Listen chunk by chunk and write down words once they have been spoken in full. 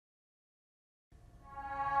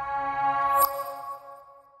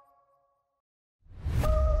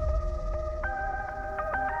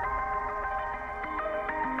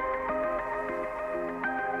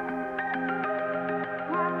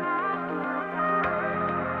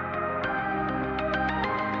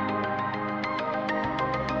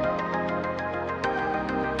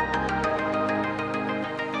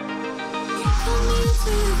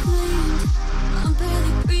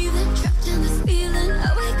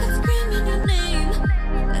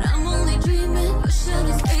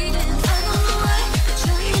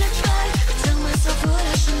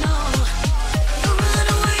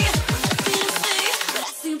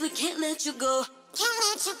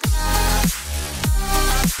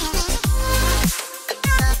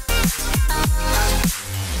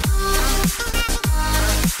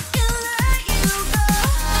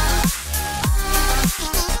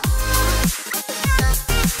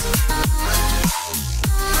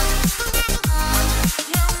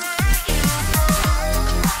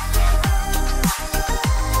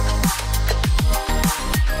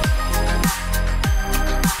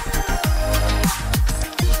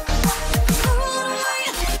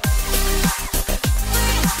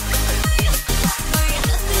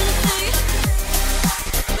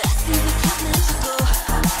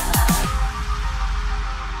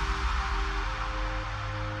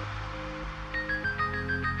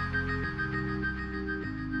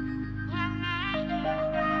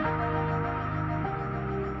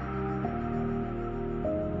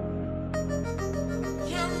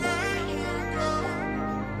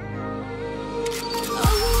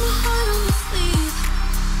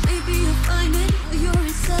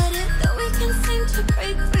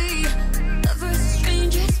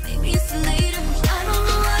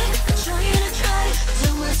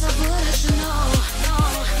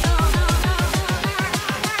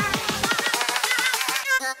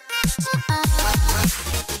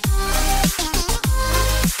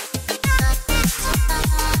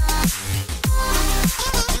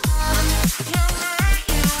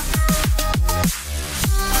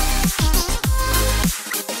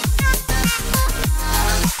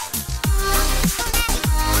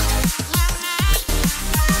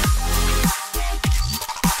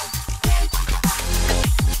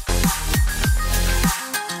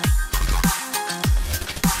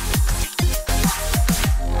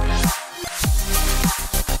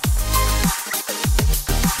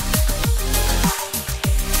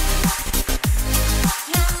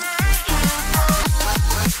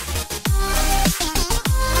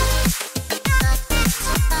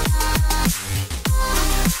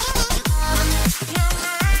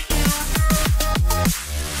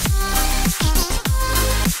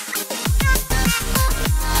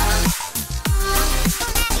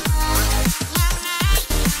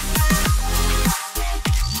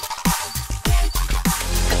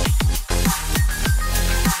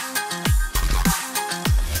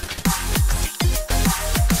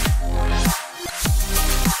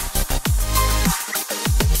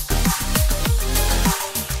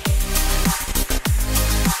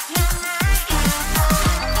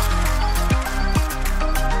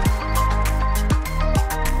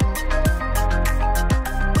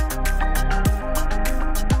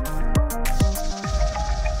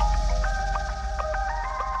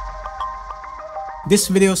This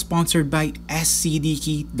video is sponsored by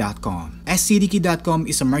scdkey.com. scdkey.com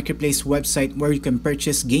is a marketplace website where you can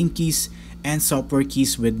purchase game keys and software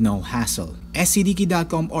keys with no hassle.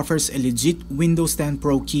 scdkey.com offers a legit Windows 10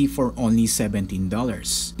 Pro key for only $17.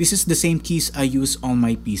 This is the same keys I use on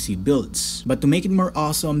my PC builds. But to make it more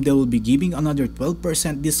awesome, they will be giving another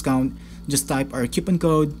 12% discount. Just type our coupon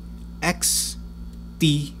code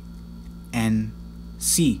XTNC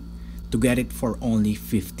to get it for only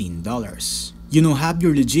 $15. You now have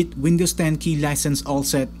your legit Windows 10 key license all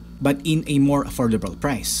set, but in a more affordable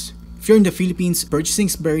price. If you're in the Philippines, purchasing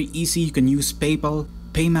is very easy. You can use PayPal,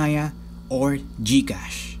 PayMaya, or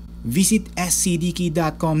GCash. Visit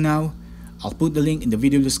scdkey.com now. I'll put the link in the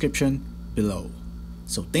video description below.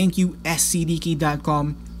 So thank you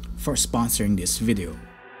scdkey.com for sponsoring this video.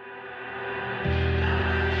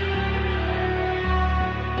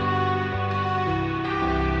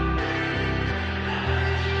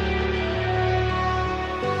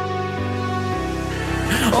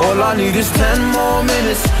 All I need is 10 more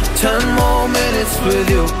minutes with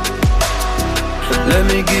you. Let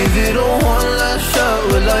me give it a one last shot.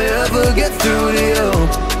 Will I ever get through to you?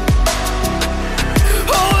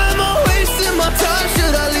 Oh, am I wasting my time?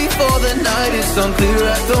 Should I leave for the night? It's unclear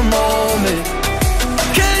at the moment.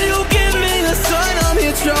 Can you give me a sign? I'm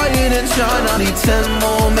here trying and trying. I need 10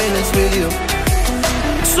 more minutes with you.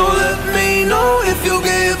 So let me know if you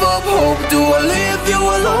gave up hope. Do I leave you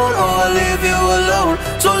alone or I leave you alone?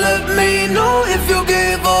 So let me know if you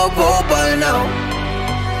gave up hope by now.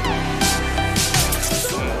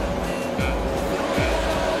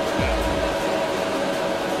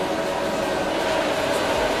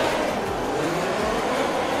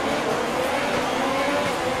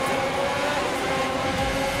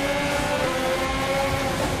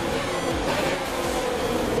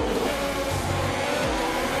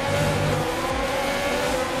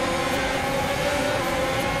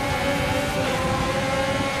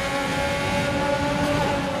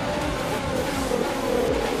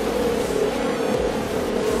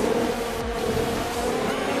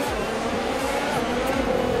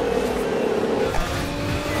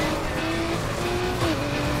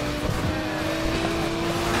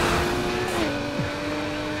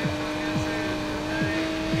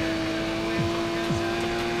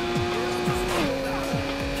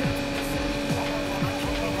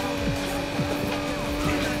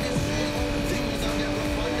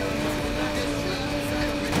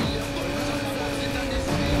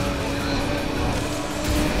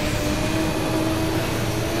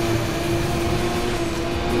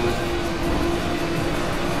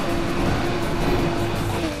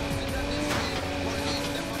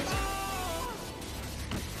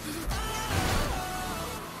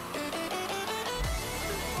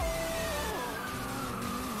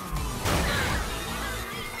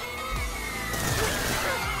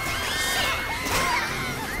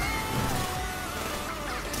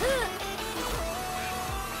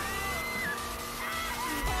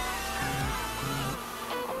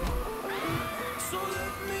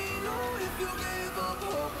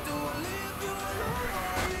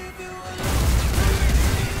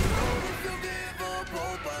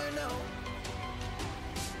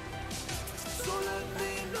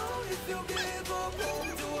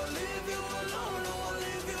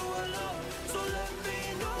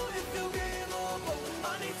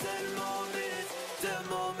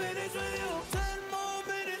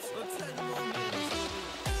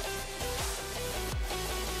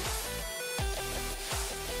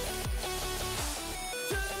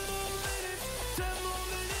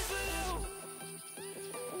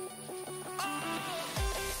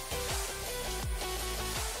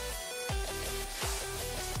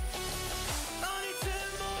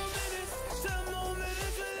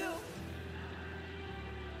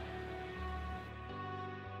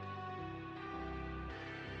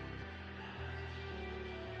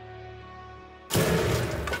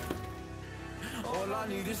 I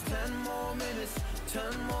need is 10 more minutes, 10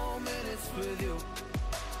 more minutes with you.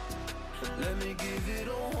 Let me give it a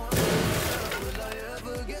 100%. Will I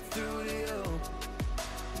ever get through to you?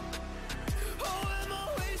 Oh, am I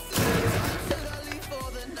wasting time? Should I leave for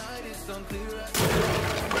the night? It's unclear at the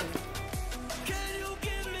moment. Can you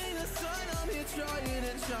give me a sign? I'm here trying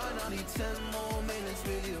and trying. I need 10 more minutes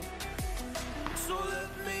with you. So let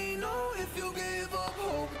me know if you gave up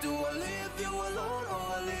hope. Do I leave you alone or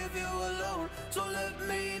I leave you alone? So let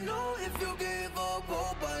me know if you gave up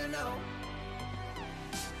hope by now.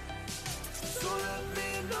 So let me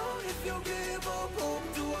know if you gave up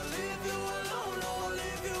hope. Do I leave you alone or I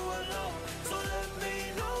leave you alone? So let me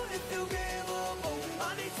know if you gave up hope.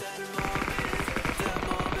 I need 10 more minutes, 10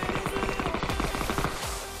 more minutes with you.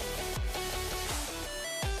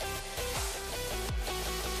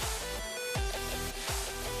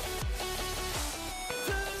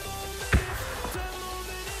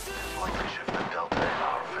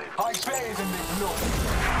 High players in this noise.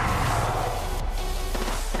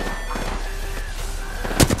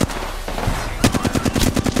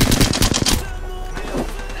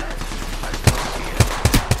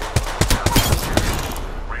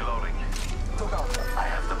 Reloading. Look out. I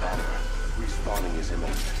have the banner. Respawning is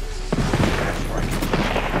imminent. That's right.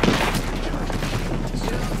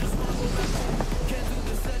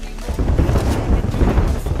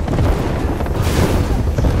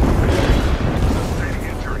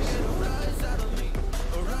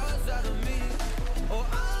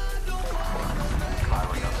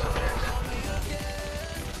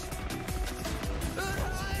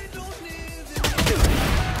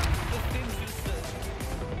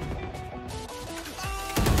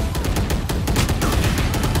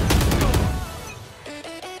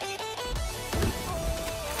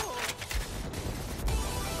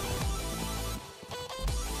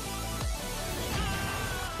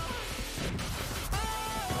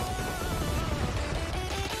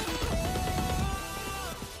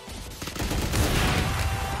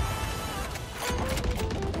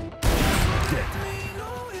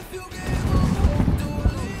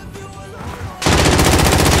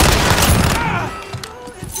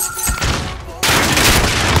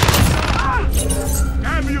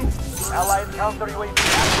 Allied counter UAV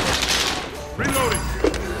active. Reloading.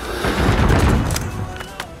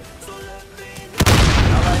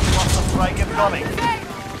 Allied cluster strike incoming.